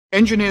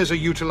Engineers are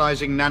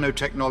utilizing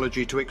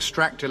nanotechnology to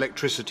extract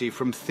electricity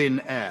from thin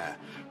air,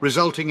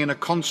 resulting in a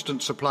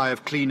constant supply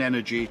of clean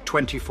energy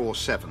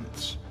 24/7.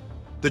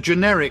 The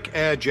generic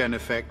air-gen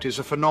effect is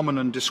a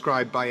phenomenon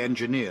described by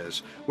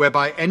engineers,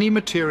 whereby any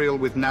material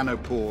with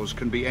nanopores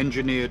can be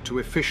engineered to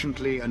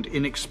efficiently and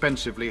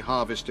inexpensively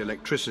harvest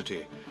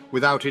electricity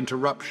without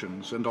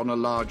interruptions and on a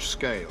large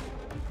scale.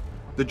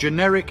 The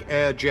generic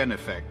air-gen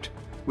effect,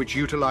 which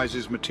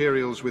utilizes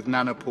materials with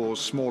nanopores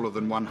smaller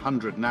than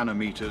 100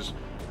 nanometers,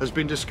 has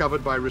been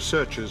discovered by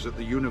researchers at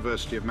the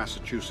University of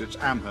Massachusetts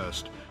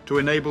Amherst to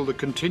enable the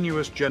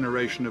continuous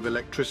generation of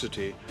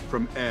electricity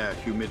from air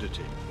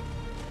humidity.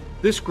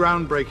 This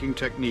groundbreaking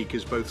technique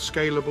is both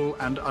scalable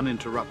and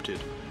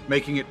uninterrupted,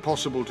 making it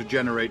possible to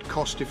generate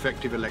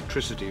cost-effective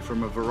electricity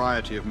from a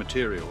variety of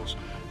materials,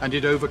 and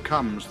it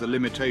overcomes the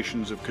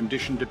limitations of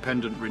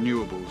condition-dependent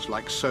renewables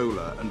like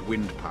solar and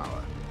wind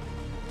power.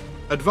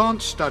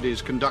 Advanced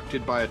studies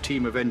conducted by a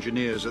team of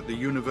engineers at the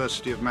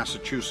University of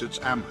Massachusetts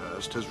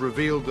Amherst has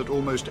revealed that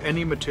almost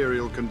any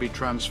material can be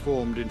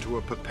transformed into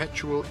a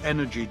perpetual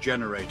energy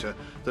generator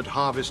that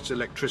harvests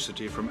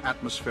electricity from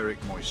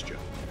atmospheric moisture.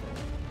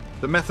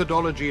 The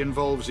methodology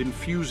involves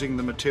infusing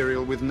the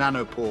material with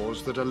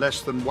nanopores that are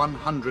less than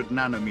 100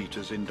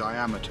 nanometers in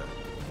diameter.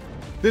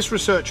 This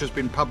research has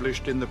been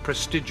published in the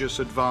prestigious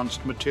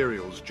Advanced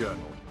Materials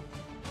Journal.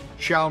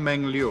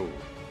 Xiaomeng Liu,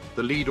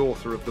 the lead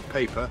author of the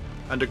paper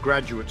and a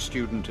graduate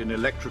student in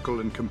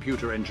electrical and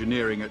computer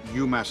engineering at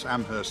UMass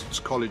Amherst's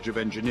College of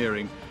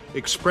Engineering,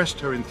 expressed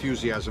her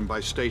enthusiasm by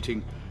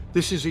stating,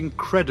 "This is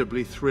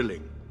incredibly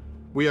thrilling.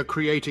 We are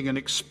creating an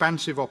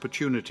expansive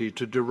opportunity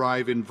to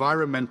derive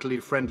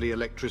environmentally friendly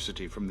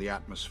electricity from the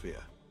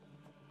atmosphere."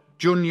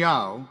 Jun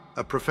Yao,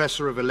 a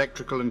professor of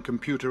electrical and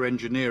computer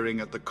engineering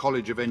at the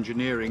College of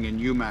Engineering in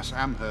UMass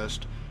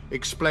Amherst,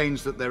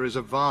 explains that there is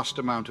a vast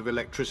amount of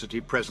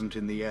electricity present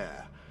in the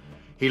air.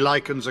 He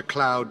likens a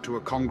cloud to a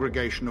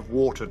congregation of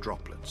water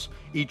droplets,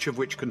 each of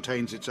which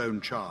contains its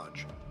own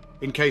charge.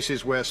 In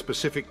cases where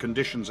specific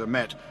conditions are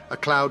met, a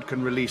cloud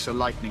can release a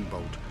lightning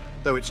bolt,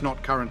 though it's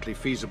not currently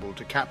feasible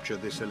to capture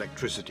this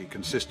electricity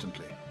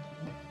consistently.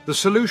 The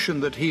solution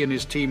that he and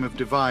his team have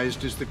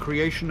devised is the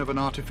creation of an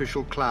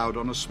artificial cloud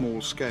on a small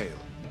scale.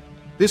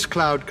 This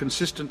cloud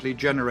consistently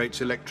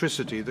generates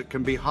electricity that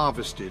can be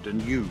harvested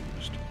and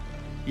used.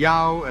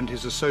 Yao and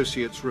his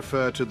associates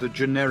refer to the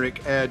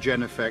generic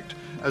air-gen effect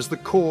as the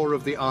core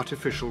of the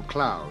artificial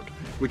cloud,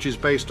 which is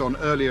based on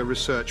earlier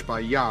research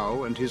by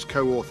Yao and his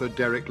co-author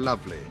Derek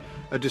Lovely,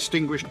 a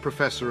distinguished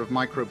professor of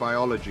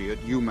microbiology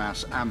at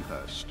UMass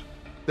Amherst.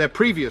 Their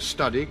previous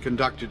study,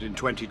 conducted in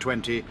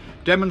 2020,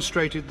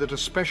 demonstrated that a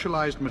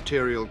specialized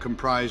material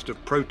comprised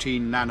of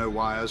protein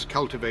nanowires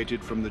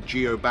cultivated from the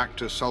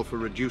Geobacter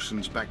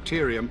sulfur-reducens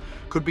bacterium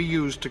could be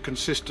used to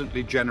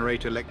consistently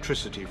generate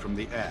electricity from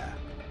the air.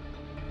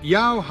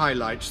 Yao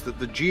highlights that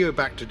the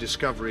Geobacter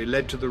discovery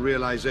led to the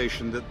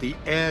realization that the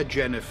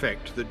air-gen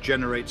effect that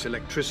generates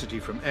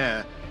electricity from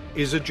air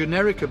is a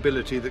generic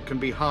ability that can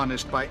be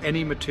harnessed by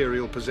any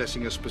material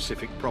possessing a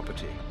specific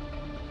property.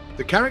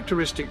 The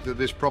characteristic that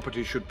this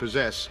property should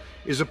possess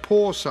is a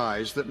pore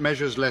size that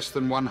measures less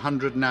than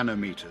 100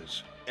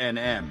 nanometers,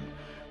 nm,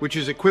 which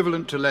is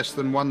equivalent to less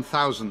than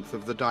 1,000th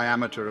of the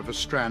diameter of a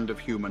strand of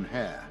human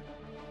hair.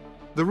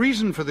 The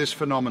reason for this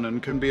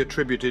phenomenon can be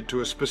attributed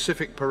to a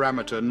specific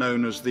parameter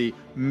known as the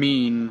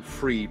mean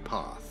free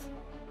path.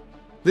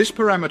 This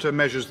parameter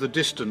measures the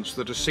distance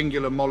that a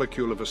singular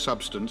molecule of a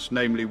substance,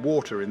 namely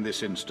water in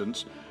this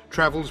instance,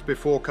 travels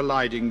before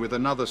colliding with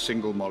another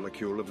single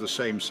molecule of the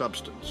same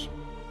substance.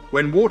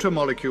 When water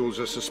molecules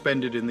are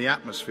suspended in the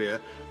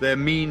atmosphere, their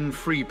mean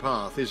free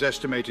path is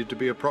estimated to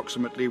be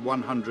approximately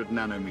 100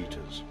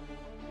 nanometers.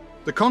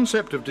 The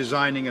concept of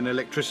designing an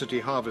electricity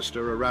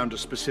harvester around a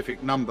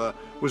specific number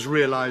was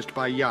realized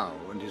by Yao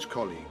and his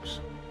colleagues.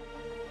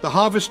 The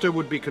harvester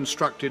would be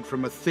constructed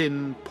from a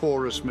thin,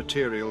 porous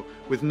material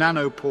with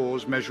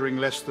nanopores measuring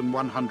less than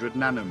 100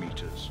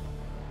 nanometers.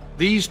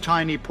 These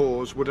tiny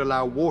pores would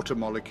allow water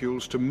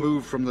molecules to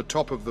move from the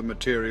top of the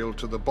material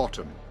to the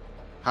bottom.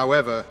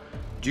 However,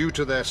 due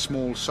to their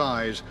small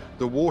size,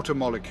 the water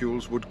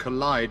molecules would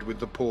collide with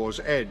the pore's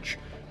edge,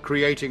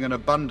 creating an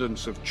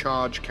abundance of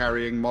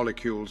charge-carrying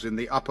molecules in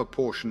the upper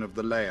portion of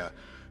the layer,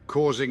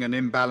 causing an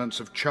imbalance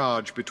of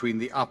charge between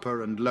the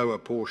upper and lower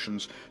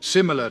portions,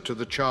 similar to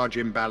the charge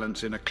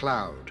imbalance in a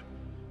cloud.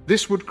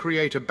 This would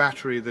create a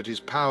battery that is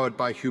powered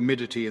by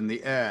humidity in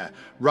the air,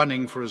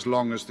 running for as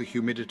long as the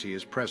humidity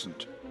is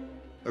present.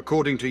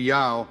 According to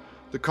Yao,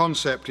 the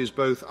concept is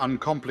both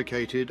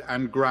uncomplicated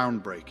and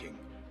groundbreaking,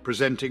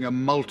 presenting a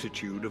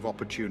multitude of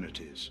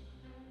opportunities.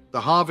 The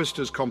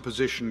harvester's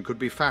composition could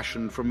be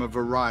fashioned from a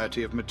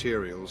variety of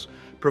materials,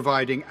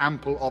 providing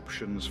ample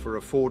options for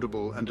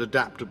affordable and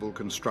adaptable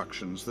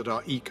constructions that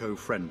are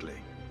eco-friendly.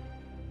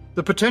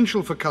 The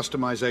potential for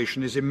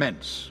customization is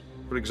immense.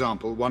 For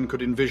example, one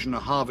could envision a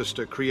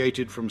harvester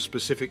created from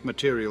specific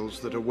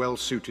materials that are well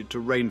suited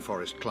to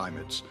rainforest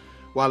climates,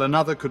 while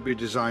another could be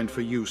designed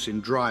for use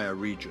in drier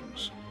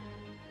regions.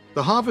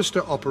 The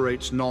harvester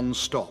operates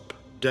non-stop,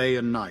 day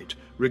and night,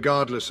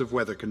 regardless of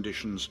weather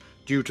conditions,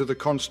 due to the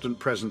constant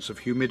presence of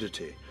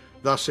humidity,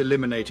 thus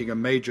eliminating a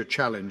major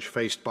challenge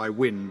faced by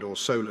wind or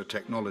solar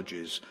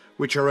technologies,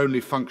 which are only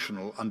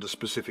functional under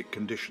specific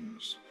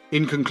conditions.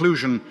 In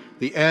conclusion,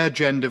 the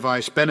AirGen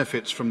device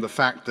benefits from the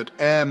fact that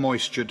air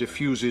moisture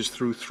diffuses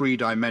through 3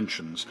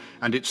 dimensions,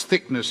 and its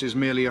thickness is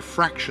merely a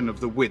fraction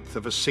of the width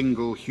of a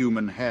single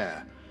human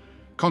hair.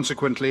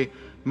 Consequently,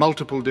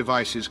 multiple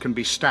devices can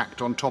be stacked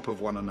on top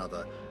of one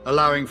another,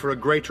 allowing for a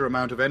greater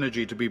amount of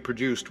energy to be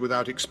produced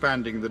without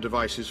expanding the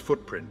device's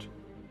footprint.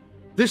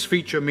 This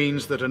feature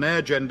means that an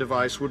AirGen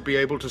device would be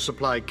able to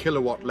supply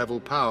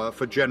kilowatt-level power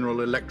for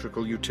general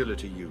electrical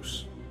utility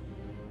use.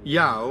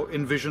 Yao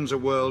envisions a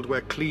world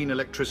where clean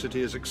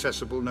electricity is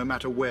accessible no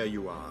matter where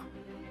you are.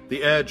 The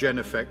AirGen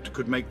effect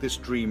could make this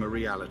dream a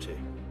reality.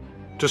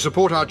 To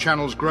support our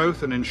channel's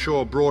growth and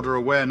ensure broader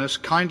awareness,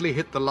 kindly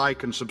hit the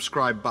like and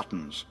subscribe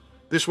buttons.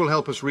 This will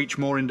help us reach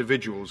more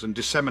individuals and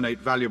disseminate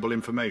valuable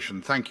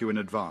information. Thank you in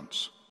advance.